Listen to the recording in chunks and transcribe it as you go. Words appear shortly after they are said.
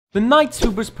The Knight's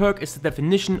Hubris perk is the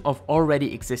definition of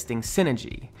already existing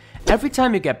synergy. Every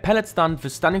time you get pellet stunned, the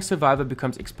stunning survivor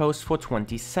becomes exposed for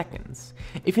 20 seconds.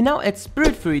 If you now add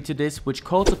Spirit Fury to this, which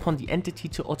calls upon the entity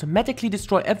to automatically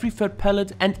destroy every third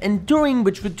pellet, and Enduring,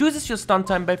 which reduces your stun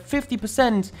time by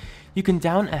 50%, you can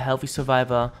down a healthy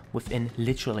survivor within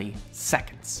literally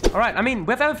seconds. Alright, I mean,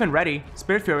 we have everything ready.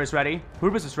 Spirit Fury is ready,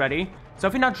 Hubris is ready. So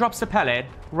if he now drops the pellet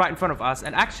right in front of us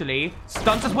and actually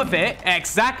stuns us with it,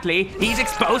 exactly, he's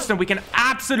exposed and we can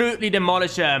absolutely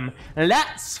demolish him.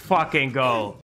 Let's fucking go.